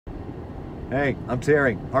Hey, I'm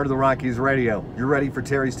Terry, part of the Rockies Radio. You ready for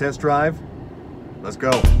Terry's test drive? Let's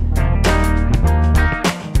go.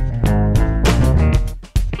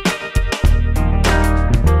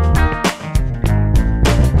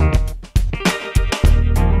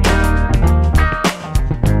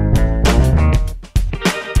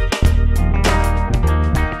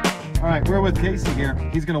 We're with Casey here.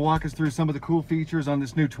 He's going to walk us through some of the cool features on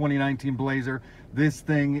this new 2019 Blazer. This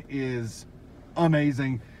thing is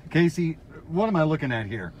amazing. Casey, what am I looking at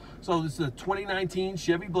here? So this is a 2019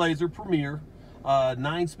 Chevy Blazer Premier,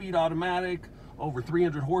 9-speed automatic, over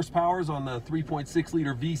 300 horsepower on the 3.6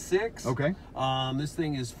 liter V6. Okay. This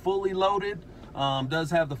thing is fully loaded,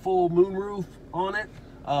 does have the full moonroof on it.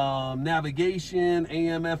 Navigation,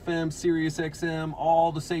 AM, FM, Sirius XM,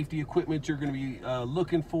 all the safety equipment you're going to be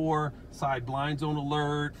looking for. Side blind zone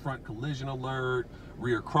alert, front collision alert,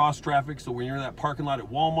 rear cross traffic. So when you're in that parking lot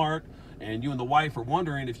at Walmart and you and the wife are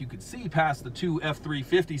wondering if you could see past the two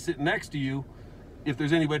F-350 sitting next to you, if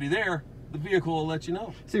there's anybody there, the vehicle will let you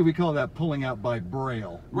know. See, we call that pulling out by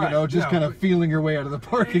braille. Right. You know, just kind of feeling your way out of the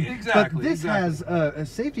parking. Exactly. But this has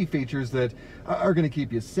safety features that are going to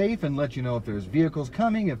keep you safe and let you know if there's vehicles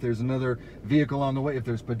coming, if there's another vehicle on the way, if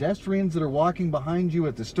there's pedestrians that are walking behind you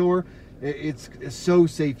at the store. It's so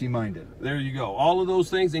safety minded. There you go. All of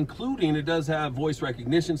those things, including it does have voice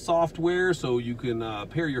recognition software, so you can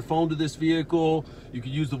pair your phone to this vehicle. You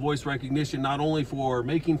can use the voice recognition not only for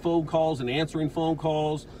making phone calls and answering phone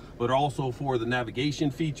calls, but also for the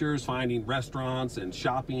navigation features, finding restaurants and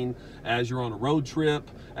shopping as you're on a road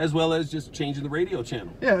trip, as well as just changing the radio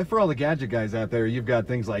channel. Yeah, for all the gadget guys out there, you've got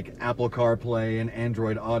things like Apple CarPlay and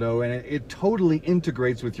Android Auto, and it totally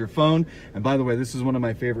integrates with your phone. And by the way, this is one of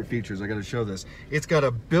my favorite features. I got to show this. It's got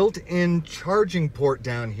a built-in charging port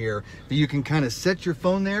down here that you can kind of set your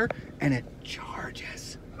phone there, and it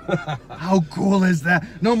charges. How cool is that?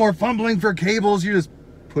 No more fumbling for cables. You just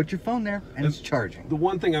put your phone there and it's charging. The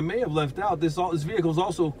one thing I may have left out, this vehicle is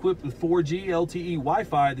also equipped with 4G LTE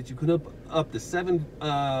Wi-Fi that you can hook up to 7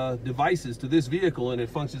 devices to this vehicle, and it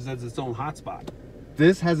functions as its own hotspot.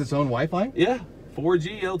 This has its own Wi-Fi? Yeah,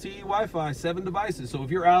 4G LTE Wi-Fi, 7 devices. So if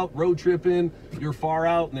you're out road tripping, you're far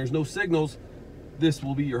out and there's no signals, this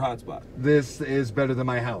will be your hotspot. This is better than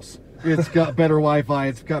my house. It's got better Wi-Fi,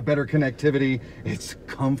 it's got better connectivity, it's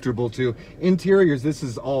comfortable too. Interiors, this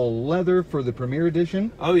is all leather for the Premier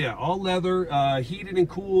Edition. Oh yeah, all leather, heated and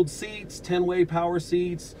cooled seats, 10-way power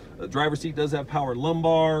seats. The driver's seat does have power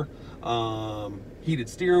lumbar, heated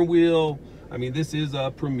steering wheel. I mean, this is a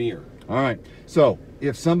Premier. All right, so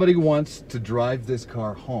if somebody wants to drive this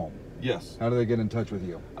car home, yes, how do they get in touch with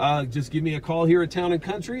you? Just give me a call here at Town &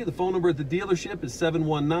 Country. The phone number at the dealership is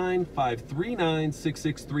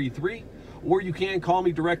 719-539-6633. Or you can call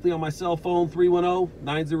me directly on my cell phone,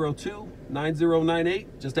 310-902-9098.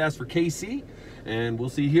 Just ask for KC, and we'll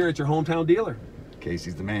see you here at your hometown dealer.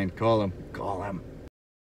 Casey's the man. Call him. Call him.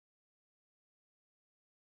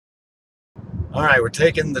 All right, we're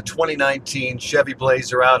taking the 2019 Chevy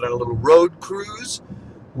Blazer out on a little road cruise.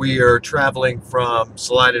 We are traveling from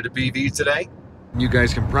Salida to BV today. You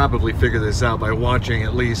guys can probably figure this out by watching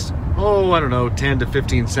at least, I don't know, 10 to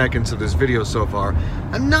 15 seconds of this video so far.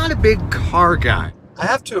 I'm not a big car guy. I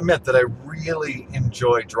have to admit that I really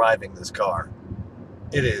enjoy driving this car.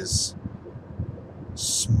 It is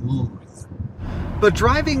smooth. But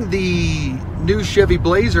driving the new Chevy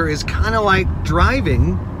Blazer is kind of like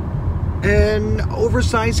driving an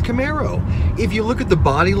oversized Camaro. If you look at the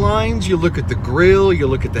body lines, you look at the grille, you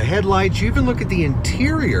look at the headlights, you even look at the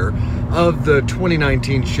interior of the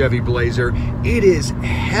 2019 Chevy Blazer, it is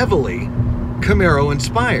heavily Camaro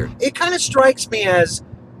inspired. It kind of strikes me as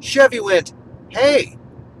Chevy went, hey,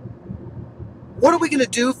 what are we going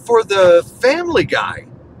to do for the family guy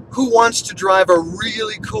who wants to drive a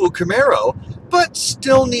really cool Camaro but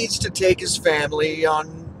still needs to take his family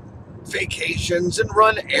on vacations and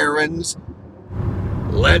run errands?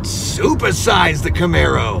 Let's supersize the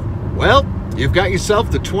Camaro. Well, you've got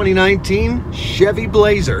yourself the 2019 Chevy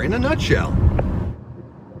Blazer in a nutshell.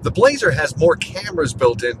 The Blazer has more cameras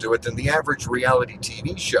built into it than the average reality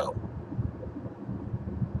TV show.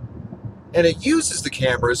 And it uses the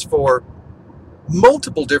cameras for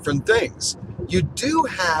multiple different things. You do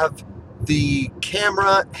have the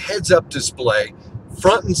camera heads-up display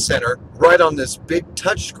front and center right on this big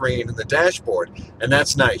touch screen in the dashboard, and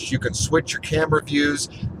that's nice. You can switch your camera views,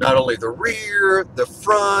 not only the rear, the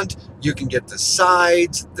front, you can get the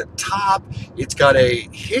sides, the top. It's got a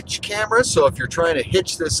hitch camera, so if you're trying to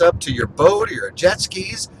hitch this up to your boat or your jet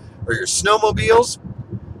skis or your snowmobiles,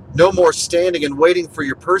 no more standing and waiting for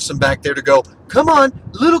your person back there to go, come on,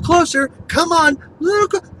 a little closer, come on, no,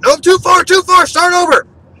 too far, start over.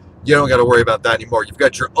 You don't got to worry about that anymore. You've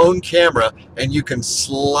got your own camera, and you can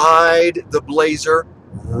slide the Blazer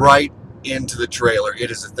right into the trailer.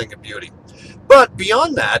 It is a thing of beauty. But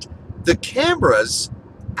beyond that, the cameras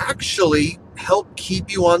actually help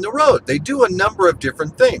keep you on the road. They do a number of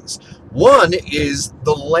different things. One is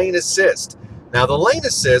the lane assist. Now, the lane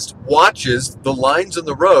assist watches the lines on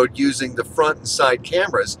the road using the front and side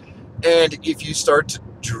cameras. And if you start to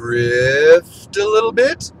drift a little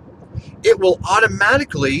bit, it will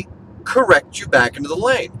automatically correct you back into the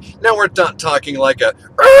lane. Now, we're not talking like a,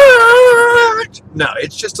 no,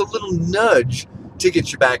 it's just a little nudge to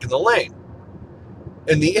get you back in the lane.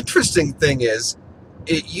 And the interesting thing is,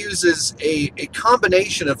 it uses a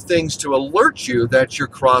combination of things to alert you that you're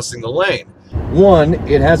crossing the lane. One,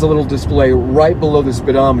 it has a little display right below the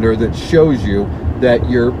speedometer that shows you that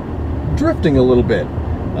you're drifting a little bit.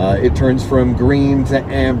 It turns from green to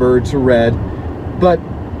amber to red, but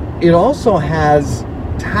it also has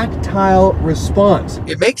tactile response.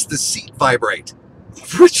 It makes the seat vibrate,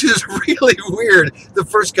 which is really weird the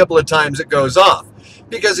first couple of times it goes off.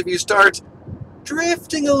 Because if you start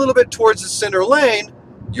drifting a little bit towards the center lane,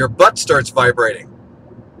 your butt starts vibrating.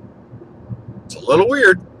 It's a little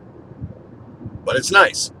weird, but it's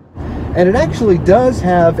nice. And it actually does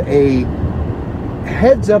have a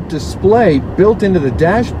heads-up display built into the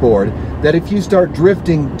dashboard that if you start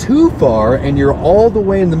drifting too far and you're all the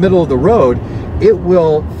way in the middle of the road, it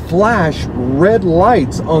will flash red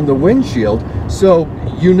lights on the windshield so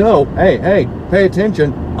you know, hey, pay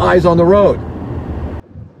attention, eyes on the road.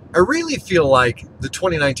 I really feel like the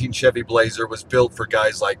 2019 Chevy Blazer was built for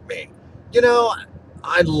guys like me. You know,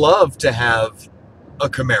 I'd love to have a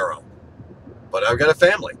Camaro, but I've got a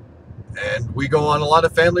family, and we go on a lot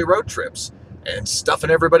of family road trips, and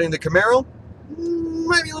stuffing everybody in the Camaro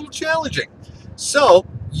might be a little challenging. So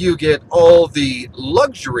you get all the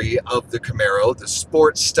luxury of the Camaro, the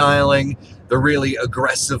sport styling, the really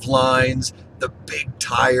aggressive lines, the big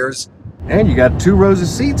tires. And you got 2 rows of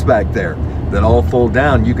seats back there that all fold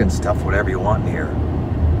down. You can stuff whatever you want in here.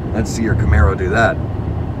 Let's see your Camaro do that.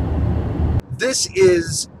 This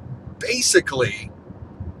is basically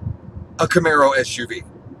a Camaro SUV,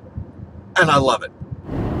 and I love it.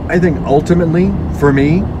 I think ultimately, for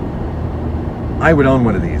me, I would own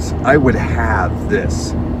one of these. I would have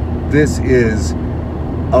this. This is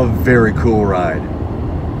a very cool ride.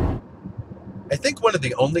 I think one of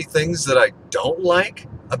the only things that I don't like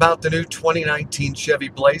about the new 2019 Chevy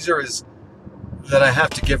Blazer is that I have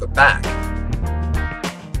to give it back.